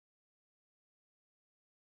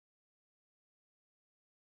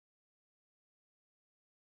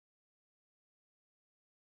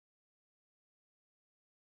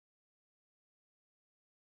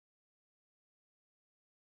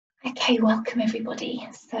Okay, welcome everybody.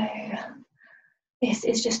 So this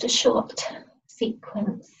is just a short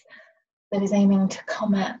sequence that is aiming to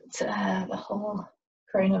combat the whole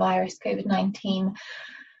coronavirus COVID-19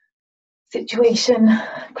 situation,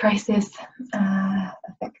 crisis,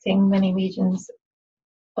 affecting many regions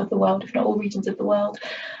of the world, if not all regions of the world.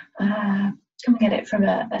 Coming at it from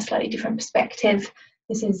a slightly different perspective.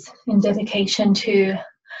 This is in dedication to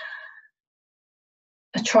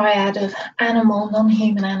a triad of animal,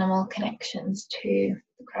 non-human animal connections to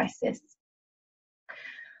the crisis.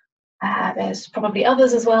 There's probably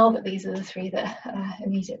others as well, but these are the three that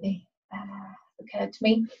immediately occurred to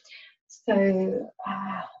me. So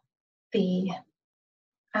the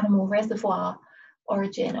animal reservoir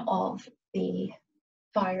origin of the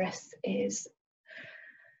virus is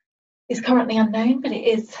currently unknown, but it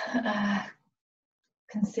is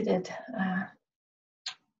considered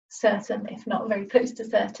certain, if not very close to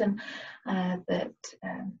certain, that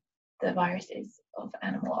the virus is of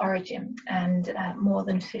animal origin, and more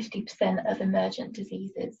than 50% of emergent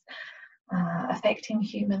diseases affecting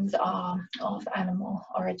humans are of animal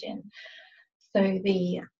origin. So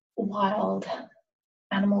the wild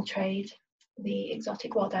animal trade, the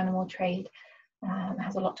exotic wild animal trade,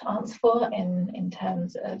 has a lot to answer for in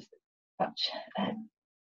terms of such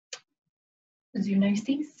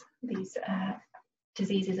zoonoses, these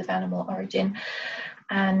diseases of animal origin,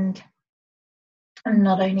 and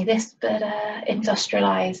not only this, but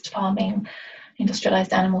industrialised farming,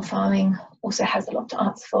 industrialised animal farming also has a lot to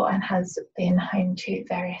answer for and has been home to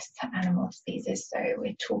various animal diseases. So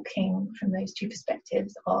we're talking from those two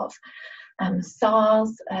perspectives of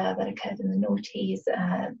SARS that occurred in the noughties,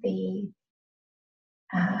 the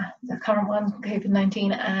current one,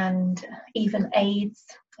 COVID-19, and even AIDS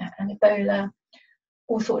and Ebola,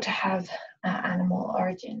 all thought to have animal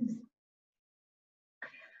origins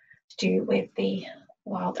to do with the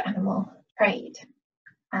wild animal trade.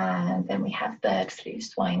 And then we have bird flu,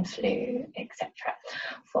 swine flu, etc.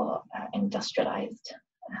 for industrialised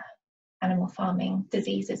animal farming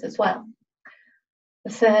diseases as well.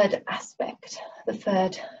 The third aspect, the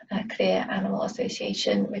third clear animal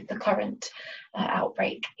association with the current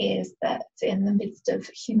outbreak is that in the midst of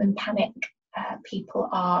human panic, people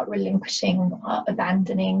are relinquishing,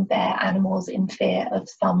 abandoning their animals in fear of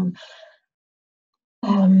some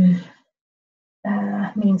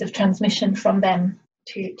means of transmission from them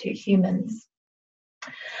to humans.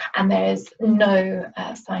 And there is no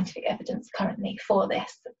scientific evidence currently for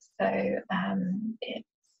this, so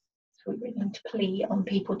we really need to plea on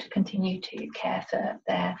people to continue to care for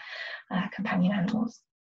their companion animals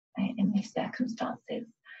in these circumstances.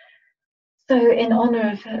 So in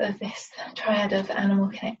honour of this triad of animal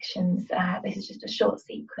connections, this is just a short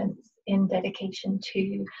sequence in dedication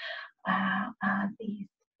to these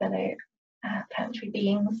fellow planetary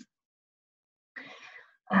beings,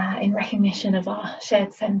 in recognition of our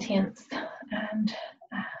shared sentience and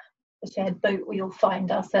the shared boat we all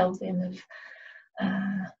find ourselves in of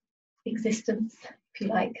existence, if you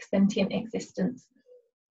like, sentient existence.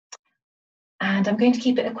 And I'm going to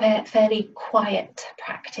keep it a fairly quiet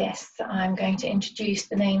practice. I'm going to introduce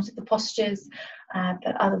the names of the postures,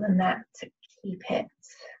 but other than that, keep it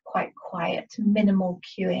quite quiet, minimal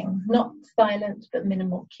cueing, not silent, but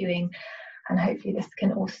minimal cueing. And hopefully this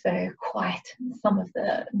can also quieten some of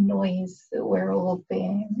the noise that we're all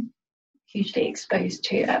being hugely exposed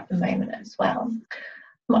to at the moment as well.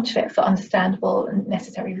 Much of it for understandable and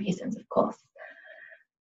necessary reasons, of course.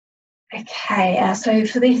 Okay, so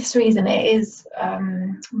for this reason, it is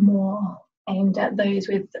more aimed at those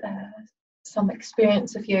with some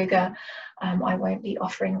experience of yoga. I won't be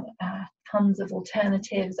offering tons of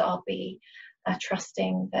alternatives. I'll be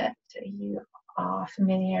trusting that you are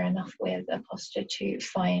familiar enough with a posture to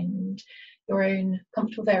find your own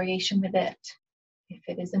comfortable variation with it. If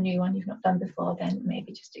it is a new one you've not done before, then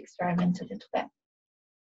maybe just experiment a little bit.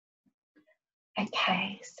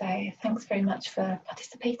 Okay, so thanks very much for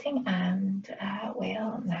participating, and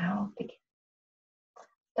we'll now begin.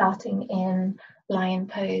 Starting in lion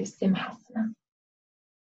pose, Simhasana.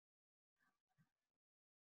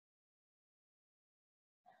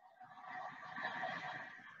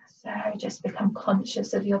 So just become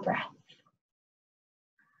conscious of your breath.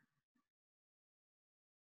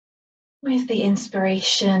 With the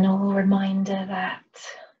inspiration or reminder that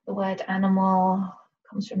the word animal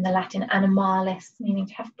comes from the Latin animalis, meaning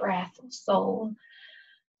to have breath or soul.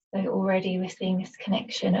 So already we're seeing this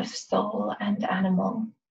connection of soul and animal.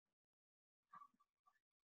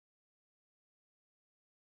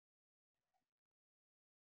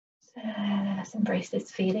 So let's embrace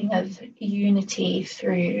this feeling of unity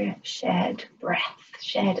through shared breath,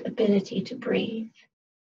 shared ability to breathe.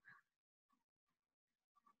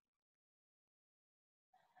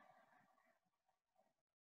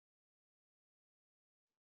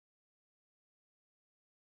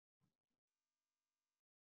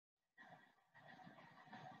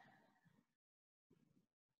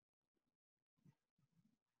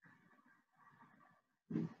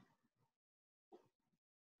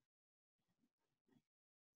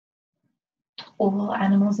 all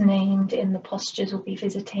animals named in the postures we'll be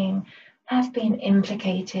visiting have been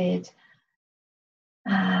implicated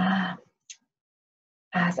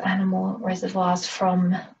as animal reservoirs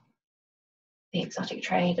from the exotic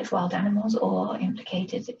trade of wild animals, or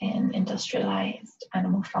implicated in industrialized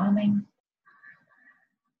animal farming.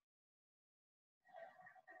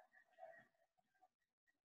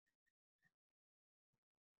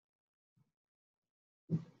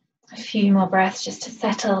 A few more breaths just to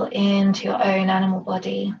settle into your own animal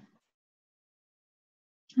body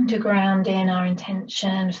and to ground in our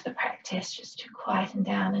intention for the practice, just to quieten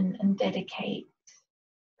down and dedicate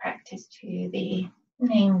practice to the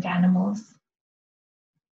named animals.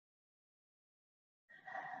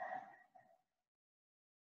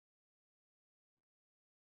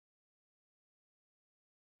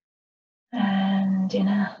 And in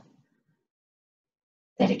a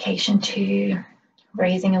dedication to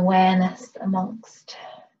raising awareness amongst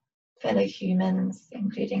fellow humans,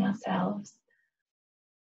 including ourselves,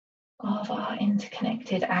 of our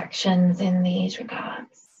interconnected actions in these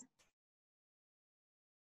regards.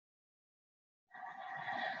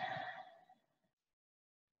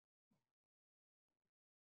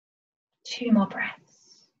 Two more breaths.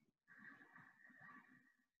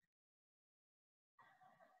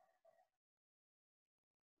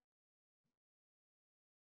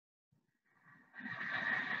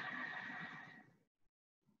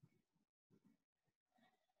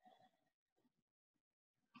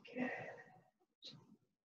 Good.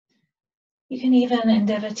 You can even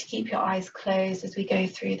endeavour to keep your eyes closed as we go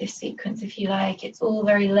through this sequence if you like. It's all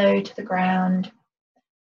very low to the ground,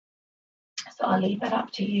 so I'll leave that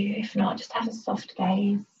up to you. If not, just have a soft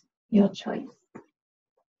gaze, your choice.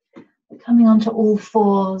 We're coming onto all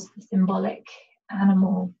fours, the symbolic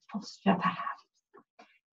animal posture perhaps.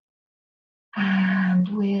 And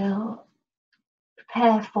we'll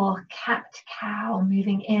prepare for cat-cow,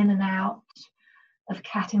 moving in and out of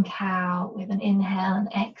cat and cow with an inhale and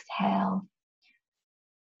exhale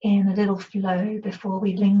in a little flow before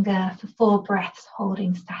we linger for 4 breaths,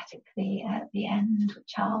 holding statically at the end,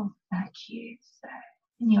 which I'll cue. So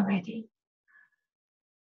when you're ready.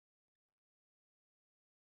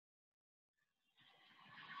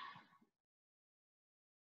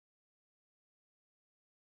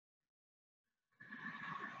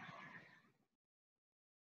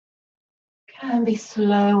 Can be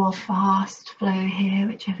slow or fast flow here,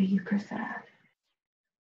 whichever you prefer.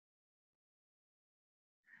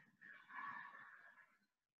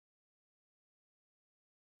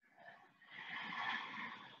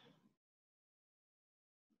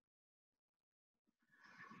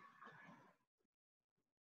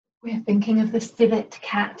 We're thinking of the civet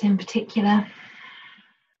cat in particular,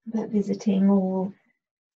 but visiting all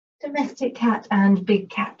domestic cat and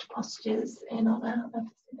big cat postures in honour of the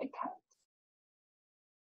civet cat.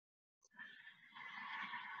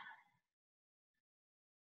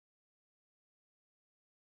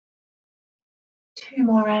 Two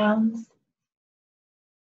more rounds.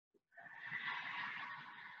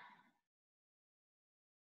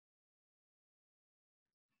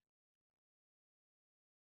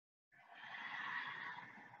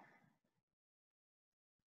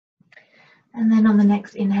 And then on the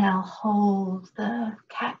next inhale, hold the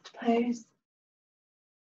cat pose.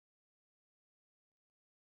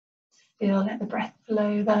 Still let the breath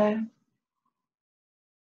flow though.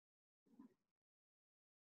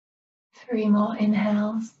 3 more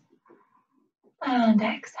inhales and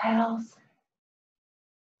exhales.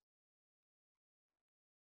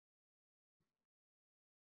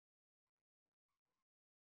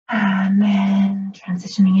 And then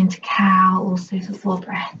transitioning into cow, also for 4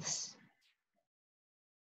 breaths.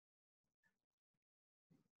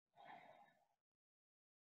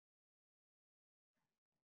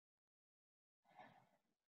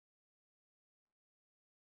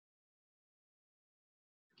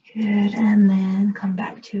 Good, and then come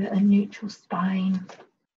back to a neutral spine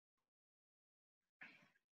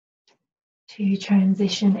to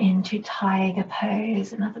transition into tiger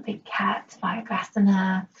pose, another big cat,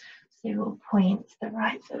 Virgasana. So we'll point the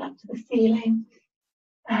right foot up to the ceiling,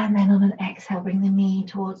 and then on an exhale, bring the knee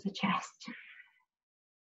towards the chest.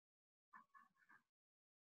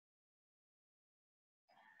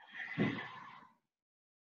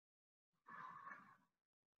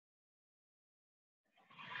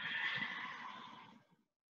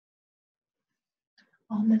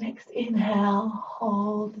 On the next inhale,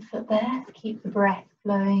 hold the foot there, keep the breath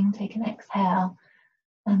flowing, take an exhale,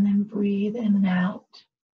 and then breathe in and out.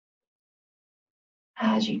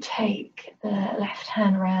 As you take the left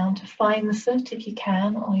hand round to find the foot if you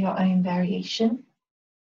can, or your own variation.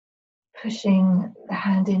 pushing the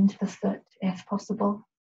hand into the foot if possible.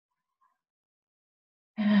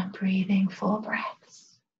 And breathing 4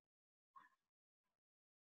 breaths.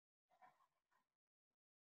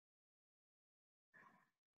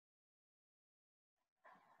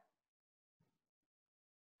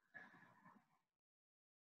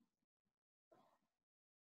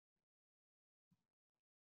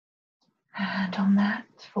 And on that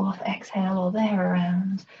 4th exhale or there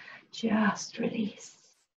around, just release.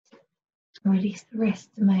 Release the wrist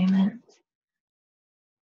a moment.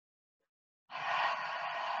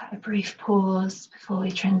 A brief pause before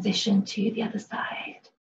we transition to the other side.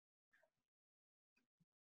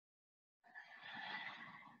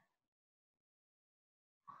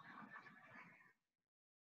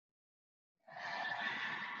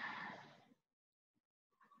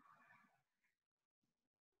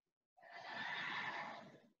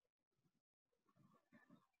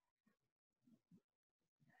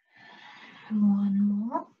 One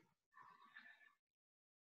more.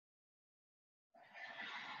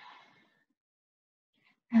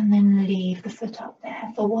 And then leave the foot up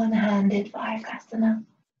there for one-handed Virasana,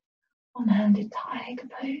 one-handed tiger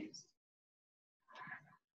pose.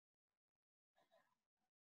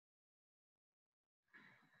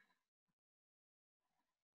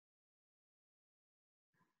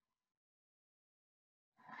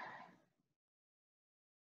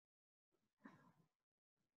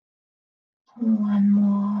 One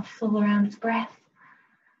more full round of breath.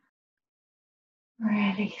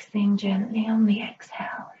 Releasing gently on the exhale.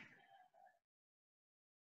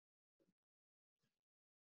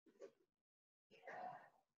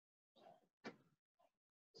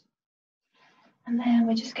 And then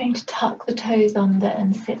we're just going to tuck the toes under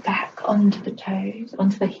and sit back onto the toes,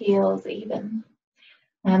 onto the heels even.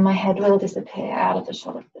 And my head will disappear out of the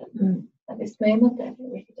shot of them at this moment, but it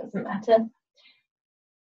really doesn't matter.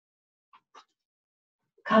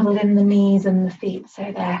 Cuddle in the knees and the feet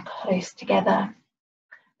so they're close together.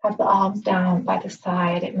 Have the arms down by the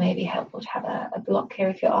side. It may be helpful to have a block here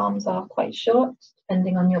if your arms are quite short,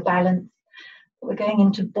 depending on your balance. But we're going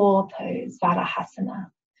into boar pose, Virasana,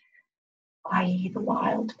 i.e. the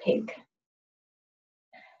wild pig.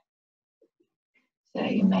 So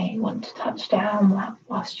you may want to touch down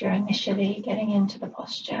whilst you're initially getting into the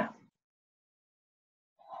posture.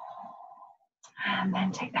 And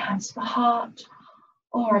then take the hands to the heart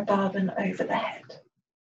or above and over the head,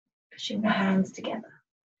 pushing the hands together.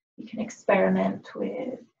 You can experiment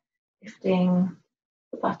with lifting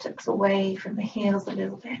the buttocks away from the heels a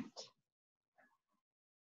little bit.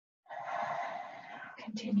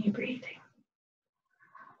 Continue breathing.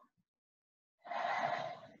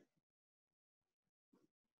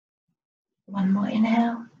 One more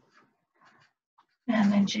inhale.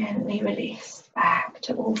 And then gently release back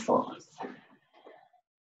to all fours.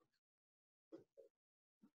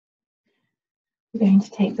 We're going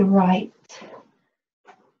to take the right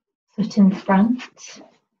foot in front,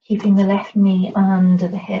 keeping the left knee under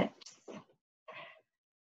the hips.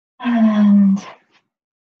 And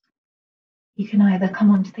you can either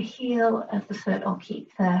come onto the heel of the foot or keep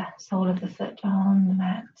the sole of the foot on the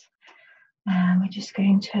mat. And we're just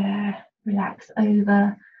going to relax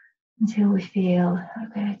over until we feel a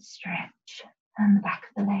good stretch and the back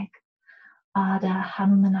of the leg. Ardha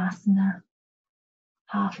Hanumanasana,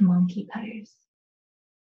 half monkey pose.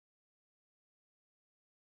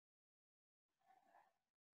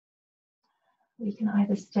 We can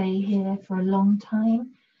either stay here for a long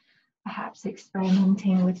time, perhaps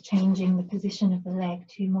experimenting with changing the position of the leg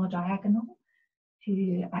to more diagonal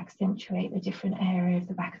to accentuate the different area of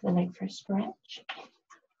the back of the leg for a stretch,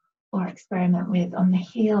 or experiment with on the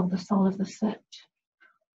heel, the sole of the foot,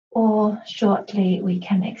 or shortly we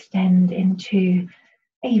can extend into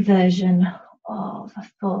a version of a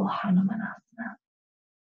full Hanumanasana.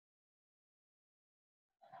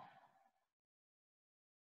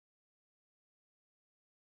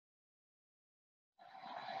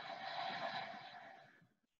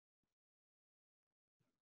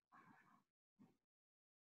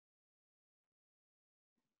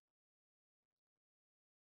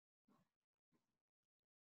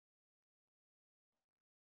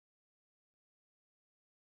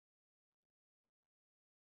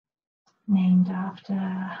 Named after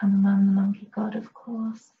Hanuman, the monkey god, of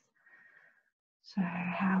course. So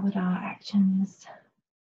how would our actions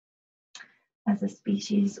as a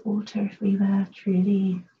species alter if we were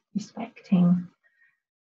truly respecting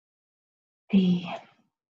the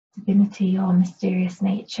divinity or mysterious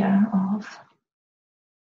nature of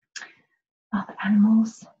other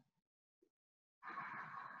animals?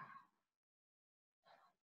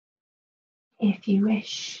 If you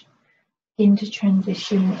wish, begin to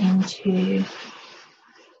transition into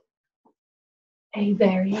a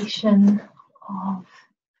variation of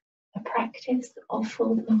a practice of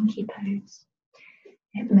full monkey pose.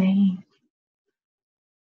 It may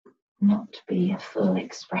not be a full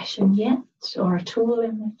expression yet, or at all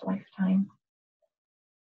in this lifetime.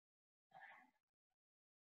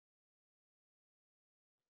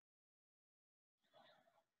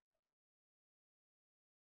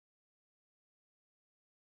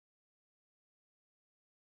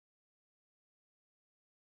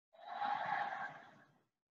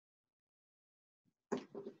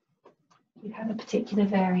 If you have a particular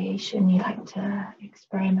variation you like to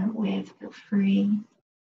experiment with, feel free.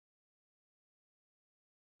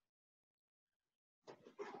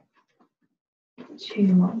 2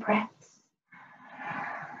 more breaths.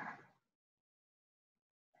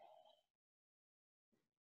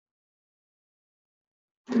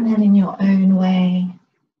 And then in your own way,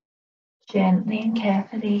 gently and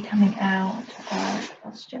carefully coming out of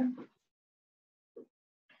posture.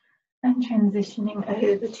 And transitioning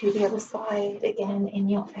over to the other side again in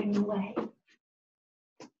your own way.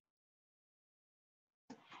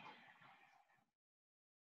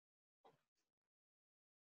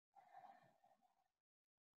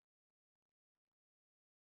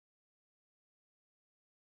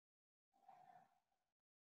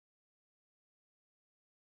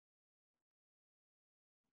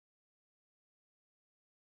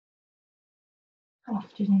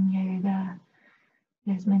 Often in yoga,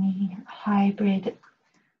 there's many hybrid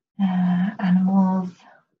animals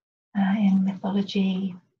in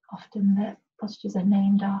mythology, often that postures are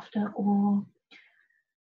named after, or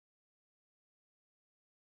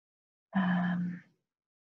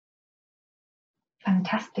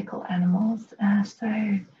fantastical animals.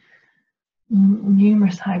 So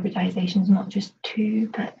numerous hybridizations, not just 2,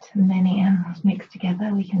 but many animals mixed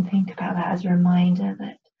together. We can think about that as a reminder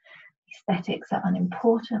that aesthetics are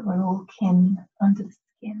unimportant. We're all kin under the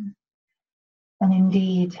skin. And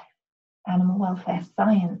indeed, animal welfare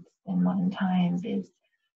science in modern times is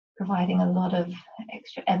providing a lot of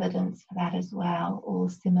extra evidence for that as well. All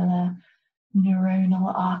similar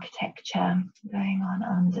neuronal architecture going on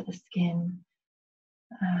under the skin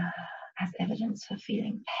as evidence for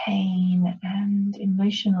feeling pain and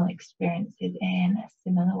emotional experiences in a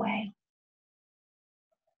similar way.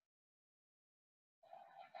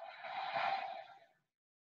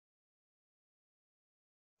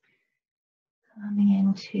 Coming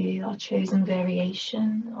into our chosen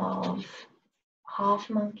variation of half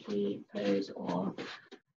monkey pose, or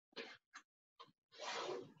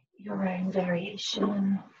your own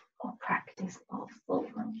variation or practice of full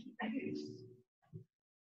monkey pose.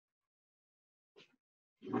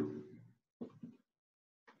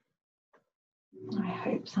 I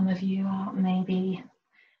hope some of you are maybe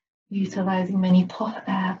utilizing many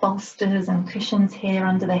bolsters and cushions here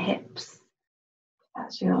under the hips.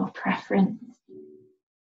 That's your preference.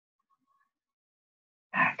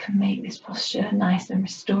 That can make this posture nice and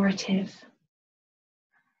restorative.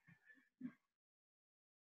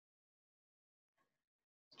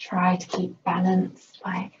 Try to keep balance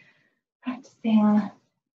by practicing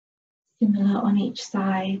similar on each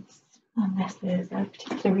side, unless there's a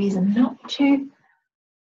particular reason not to.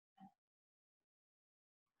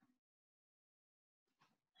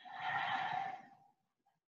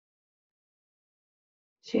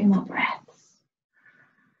 Two more breaths.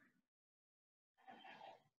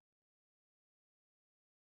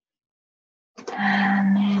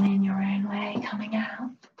 And then in your own way, coming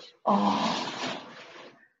out of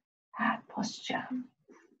that posture.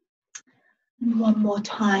 And one more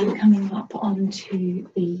time, coming up onto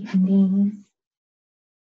the knees.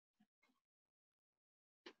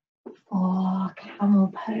 For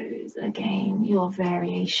camel pose, again, your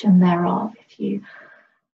variation thereof. If you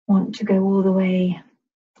want to go all the way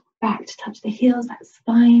back to touch the heels, that's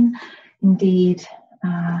fine. Indeed,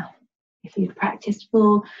 if you've practiced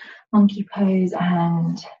full monkey pose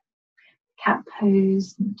and cat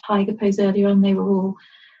pose and tiger pose earlier on, they were all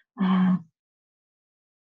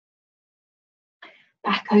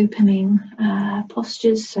back opening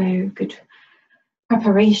postures, so good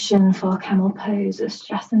preparation for camel pose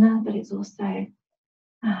Ustrasana, but it's also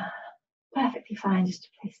perfectly fine just to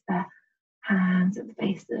place the hands at the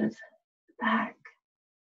base of the back.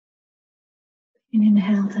 And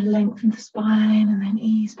inhale to lengthen the spine and then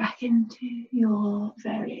ease back into your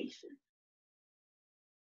variation.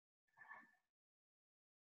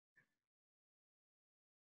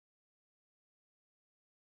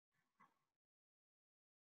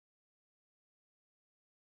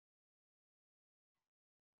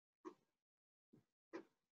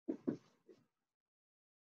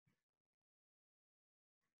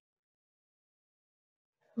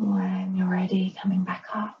 When you're ready, coming back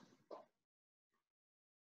up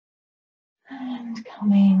and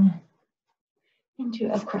coming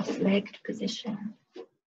into a cross-legged position.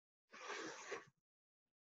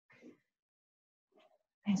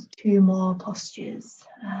 There's two more postures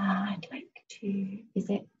I'd like to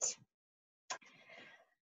visit.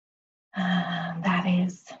 That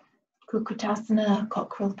is Kukutasana,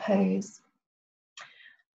 cockerel pose.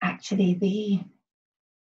 Actually,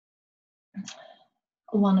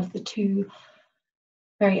 one of the two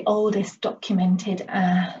very oldest documented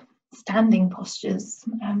standing postures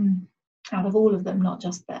out of all of them, not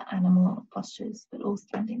just the animal postures, but all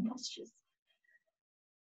standing postures.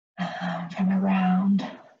 From around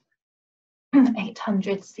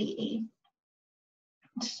 800 CE.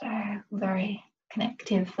 So very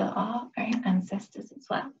connective for our own ancestors as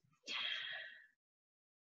well.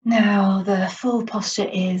 Now, the full posture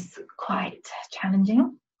is quite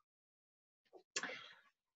challenging.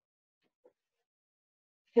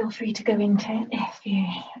 Feel free to go into it if you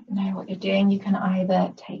know what you're doing. You can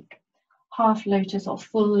either take half lotus or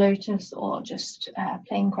full lotus, or just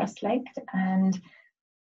plain cross-legged. And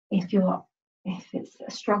if it's a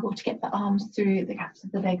struggle to get the arms through the gaps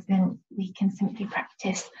of the legs, then we can simply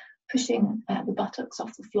practice pushing the buttocks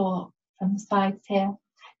off the floor from the sides here,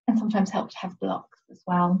 and sometimes help to have blocks as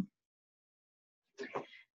well.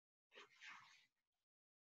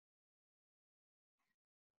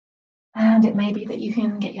 And it may be that you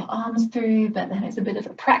can get your arms through, but then it's a bit of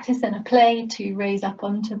a practice and a play to raise up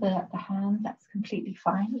onto the hands. That's completely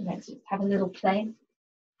fine. Let's just have a little play.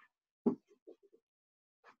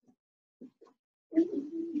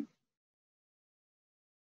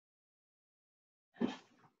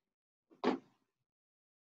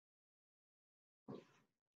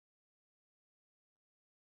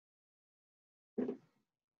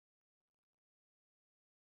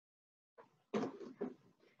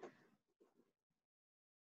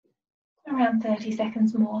 Around 30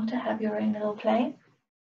 seconds more to have your own little play.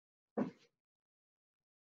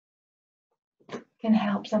 Can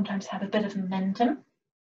help sometimes have a bit of momentum,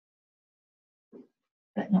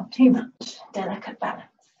 but not too much. Delicate balance.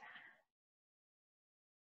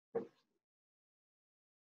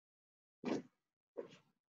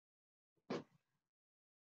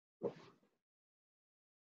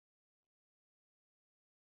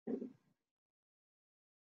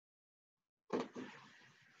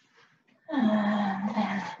 And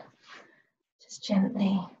then just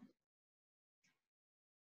gently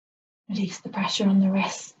release the pressure on the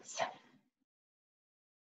wrists.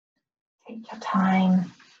 Take your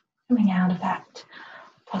time coming out of that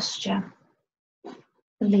posture.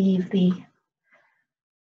 Leave the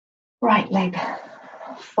right leg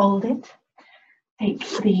folded. Take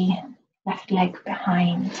the left leg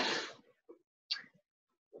behind.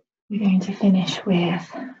 We're going to finish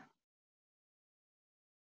with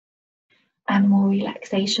animal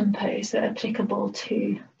relaxation pose, so applicable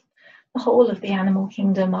to the whole of the animal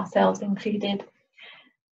kingdom, ourselves included,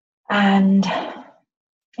 and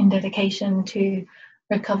in dedication to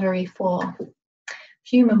recovery for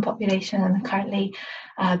human population currently,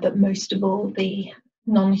 but most of all the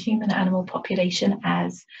non-human animal population,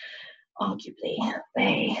 as arguably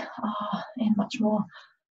they are in much more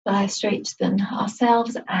dire straits than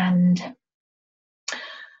ourselves, and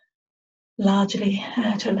largely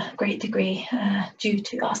to a great degree due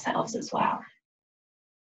to ourselves as well.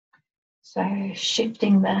 So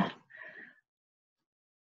shifting the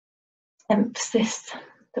emphasis,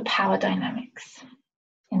 the power dynamics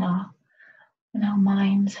in our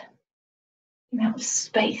mind, the amount of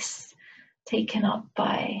space taken up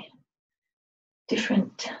by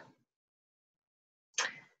different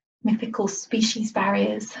mythical species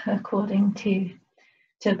barriers, according to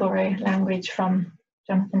borrow language from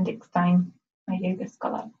Jonathan Dickstein, my yoga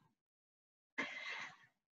scholar.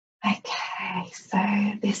 Okay, so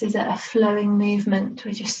this is a flowing movement.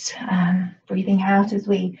 We're just breathing out as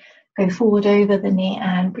we go forward over the knee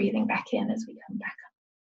and breathing back in as we come back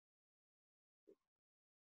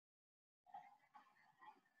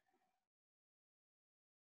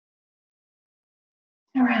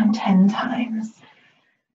up. Around 10 times.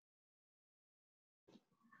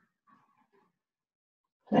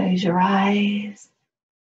 Close your eyes.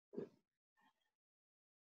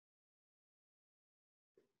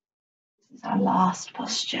 This is our last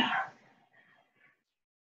posture.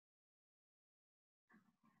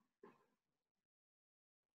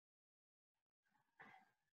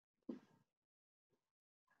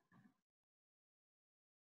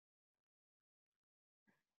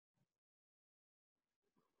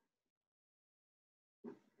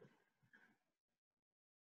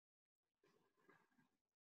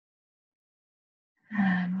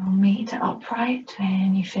 And gently to upright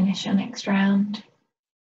when you finish your next round.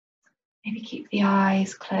 Maybe keep the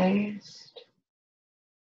eyes closed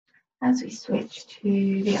as we switch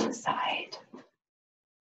to the other side.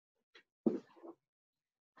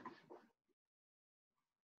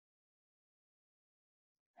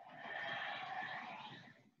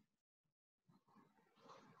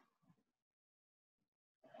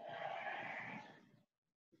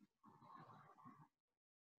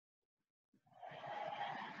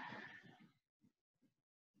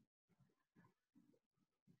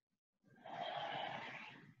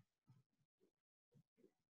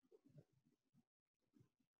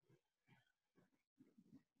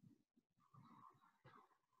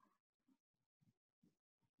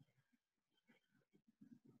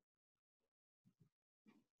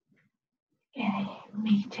 Okay,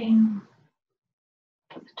 meeting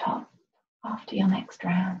at the top after your next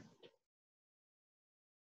round.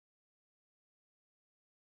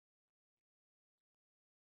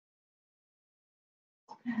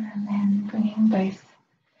 And then bringing both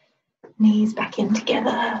knees back in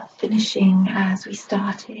together, finishing as we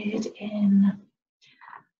started in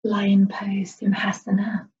lion pose,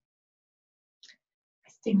 Simhasana.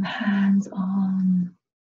 Resting the hands on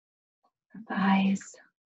the thighs.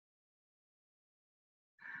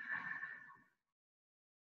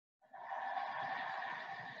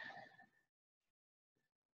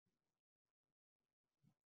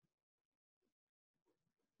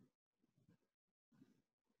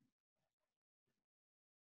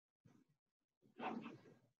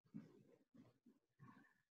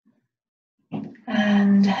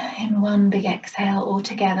 And in one big exhale all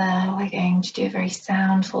together, we're going to do a very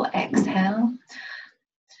soundful exhale.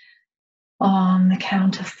 On the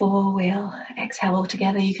count of 4, we'll exhale all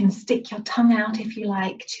together. You can stick your tongue out if you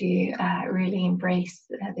like to really embrace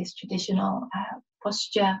this traditional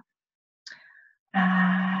posture.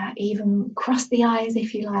 Even cross the eyes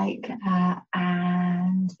if you like,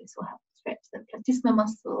 and this will help stretch the platysma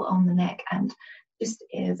muscle on the neck, and just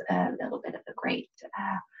is a little bit of a great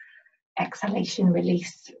exhalation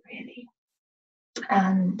release, really,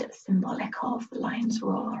 and symbolic of the lion's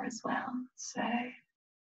roar as well. So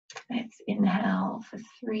let's inhale for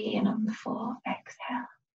 3, and on the 4, exhale.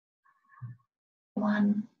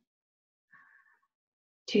 1,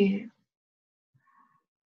 2,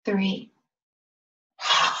 3.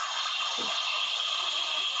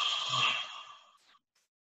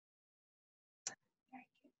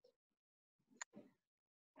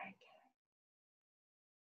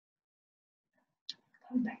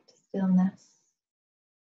 Come back to stillness.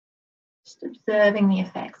 Just observing the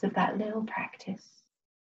effects of that little practice.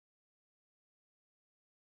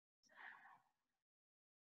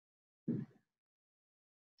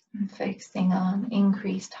 And focusing on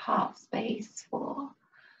increased heart space for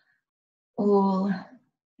all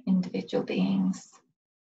individual beings.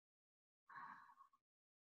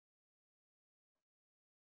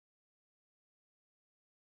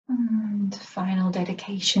 And final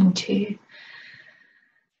dedication to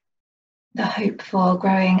the hope for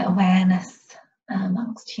growing awareness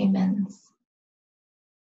amongst humans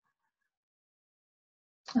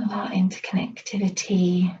of our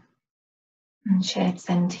interconnectivity and shared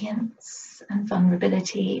sentience and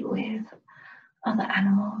vulnerability with other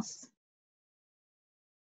animals.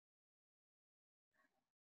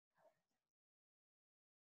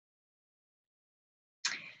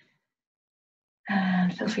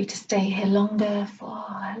 And feel free to stay here longer for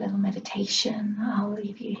a little meditation. I'll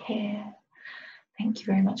leave you here. Thank you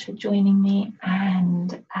very much for joining me.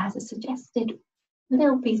 And as a suggested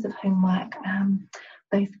little piece of homework,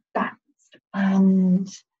 both bats and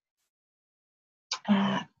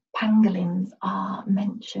pangolins are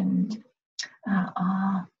mentioned,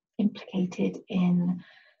 are implicated in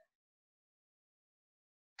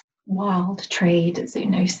wild trade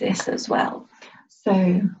zoonosis as well.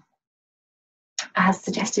 So, as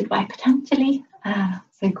suggested by Patanjali,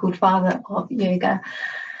 so-called father of yoga,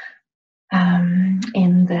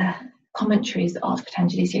 in the commentaries of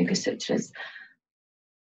Patanjali's Yoga Sutras,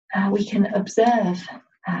 we can observe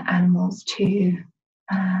animals to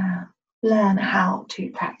learn how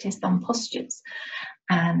to practice some postures.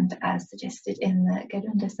 And as suggested in the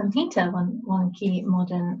Garunda Samhita, one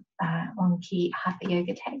key Hatha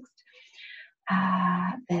Yoga text,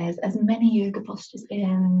 there's as many yoga postures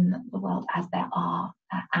in the world as there are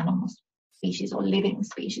animal species or living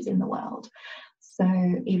species in the world. So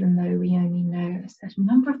even though we only know a certain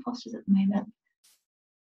number of postures at the moment,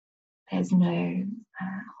 there's no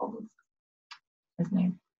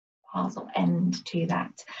pause or end to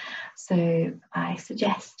that. So I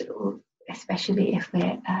suggest especially if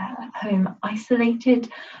we're at home isolated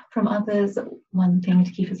from others. One thing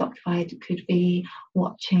to keep us occupied could be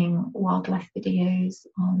watching wildlife videos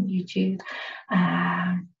on YouTube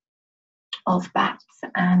of bats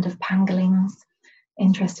and of pangolins.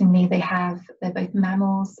 Interestingly, they're both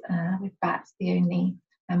mammals, with bats the only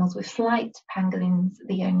mammals with flight, pangolins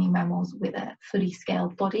the only mammals with a fully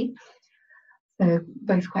scaled body. So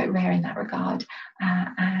both quite rare in that regard.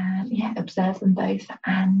 And yeah, observe them both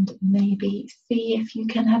and maybe see if you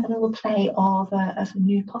can have a little play of a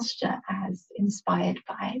new posture as inspired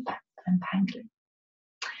by bats and pangolins.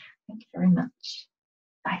 Thank you very much.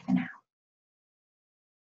 Bye for now.